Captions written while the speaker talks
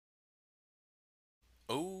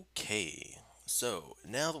Okay, so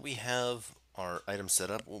now that we have our items set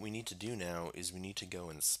up, what we need to do now is we need to go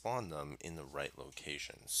and spawn them in the right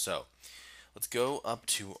location. So let's go up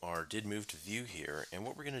to our did move to view here, and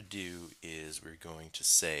what we're going to do is we're going to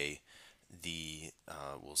say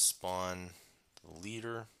we'll spawn the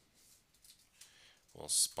leader, we'll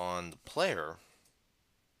spawn the player,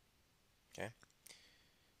 okay,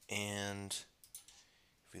 and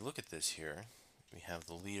if we look at this here, we have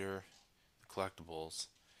the leader, the collectibles,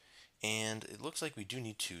 and it looks like we do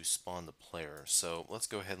need to spawn the player. So let's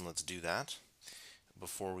go ahead and let's do that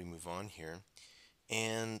before we move on here.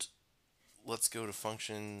 And let's go to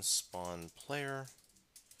function spawn player.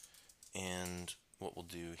 And what we'll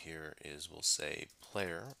do here is we'll say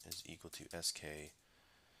player is equal to sk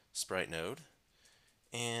sprite node.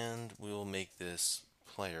 And we'll make this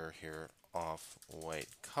player here off white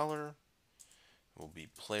color. It will be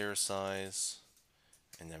player size.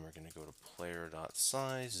 And then we're going to go to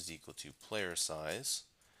player.size is equal to player size.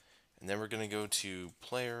 And then we're going to go to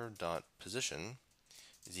player.position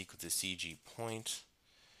is equal to cg point.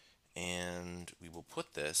 And we will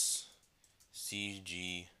put this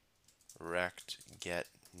cg rect get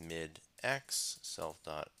mid x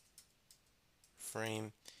self.frame.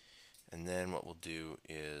 And then what we'll do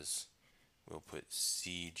is we'll put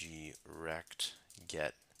cg rect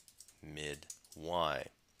get mid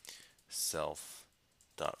y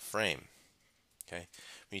self.frame. Okay,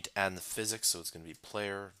 we need to add in the physics, so it's going to be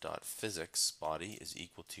player.physics body is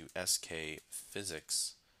equal to sk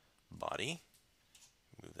physics body.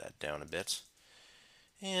 Move that down a bit,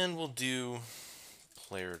 and we'll do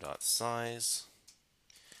player.size.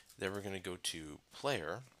 Then we're going to go to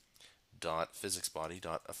player.physics body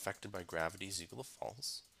affected by gravity is equal to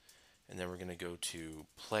false, and then we're going to go to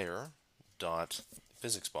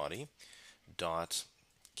player.physics body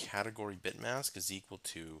category bitmask is equal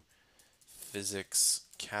to physics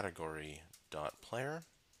category player,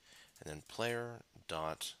 and then player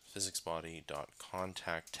physics body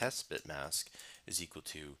contact test bitmask is equal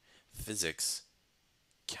to physics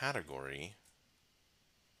category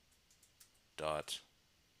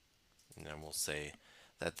and then we'll say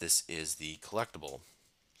that this is the collectible.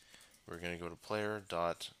 We're going to go to player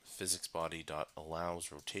physics body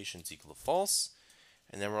allows rotations equal to false,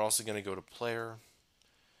 and then we're also going to go to player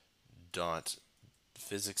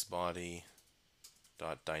physics body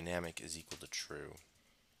dynamic is equal to true.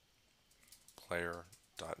 Player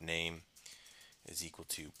name is equal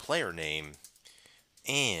to player name,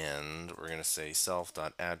 and we're going to say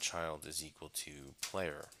self.addChild is equal to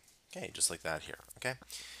player. Okay, just like that here. Okay,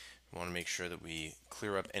 we want to make sure that we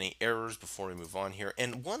clear up any errors before we move on here.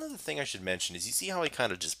 And one other thing I should mention is you see how I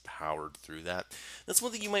kind of just powered through that? That's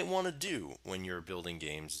one thing you might want to do when you're building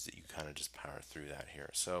games, is that you kind of just power through that here.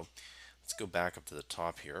 So let's go back up to the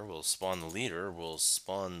top here. We'll spawn the leader, we'll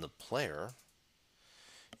spawn the player,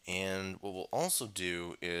 and what we'll also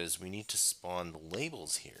do is we need to spawn the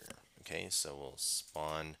labels here. Okay, so we'll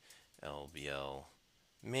spawn LBL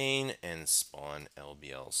main and spawn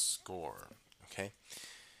LBL score. Okay,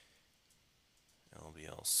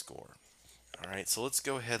 LBL score. Alright, so let's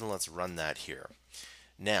go ahead and let's run that here.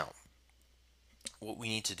 Now, what we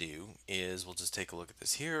need to do is we'll just take a look at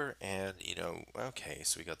this here, and okay,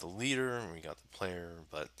 so we got the leader and we got the player,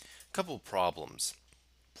 but a couple of problems.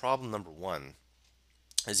 Problem number one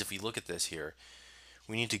is if we look at this here,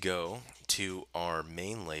 we need to go to our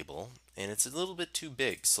main label, and it's a little bit too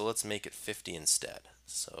big, so let's make it 50 instead.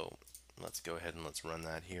 So let's go ahead and let's run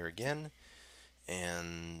that here again,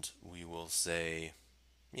 and we will say,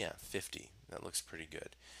 yeah, 50. That looks pretty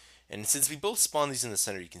good. And since we both spawn these in the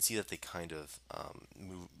center, you can see that they kind of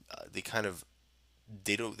move. They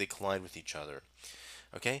collide with each other.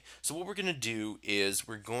 Okay, so what we're going to do is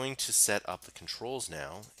we're going to set up the controls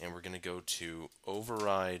now, and we're going to go to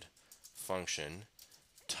override function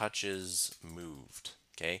touches moved.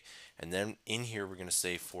 Okay, and then in here we're going to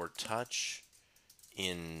say for touch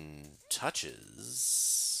in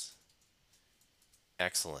touches.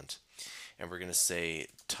 Excellent. And we're going to say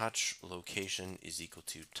touch location is equal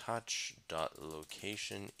to touch dot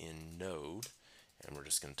location in node, and we're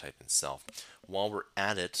just going to type in self. While we're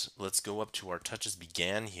at it, let's go up to our touches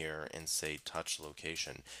began here and say touch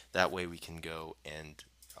location. That way we can go and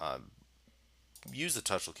use the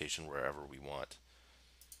touch location wherever we want.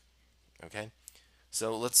 Okay,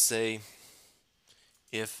 so let's say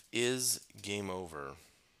if is game over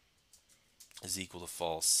is equal to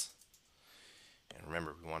false, and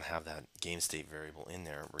remember we want to have that game state variable in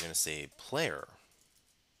there, we're going to say player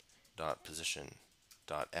dot position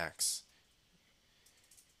dot x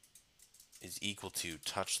is equal to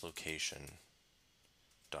touch location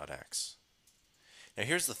dot x. Now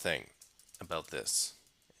here's the thing about this.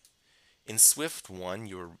 In Swift 1,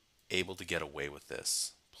 you're able to get away with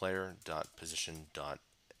this.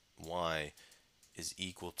 Player.position.y is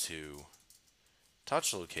equal to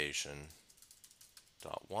touch location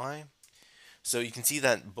dot y. So you can see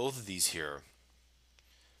that both of these here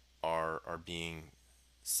are being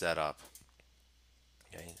set up.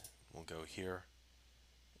 Okay, we'll go here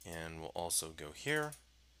and we'll also go here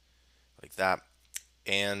like that.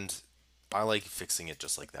 And I like fixing it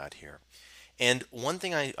just like that here. And one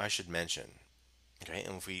thing I should mention, okay,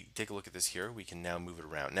 and if we take a look at this here, we can now move it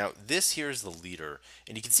around. Now this here is the leader,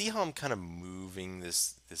 and you can see how I'm kind of moving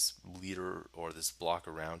this leader or this block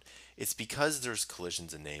around. It's because there's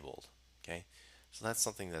collisions enabled. Okay, so that's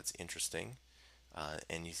something that's interesting.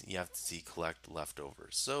 And you have to see collect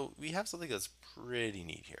leftovers. So we have something that's pretty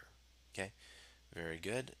neat here. Okay, very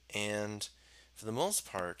good. And for the most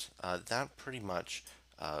part, that pretty much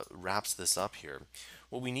wraps this up here.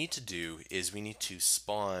 What we need to do is we need to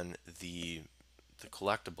spawn the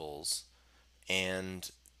collectibles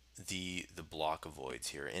and the block of voids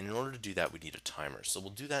here. And in order to do that, we need a timer. So we'll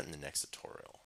do that in the next tutorial.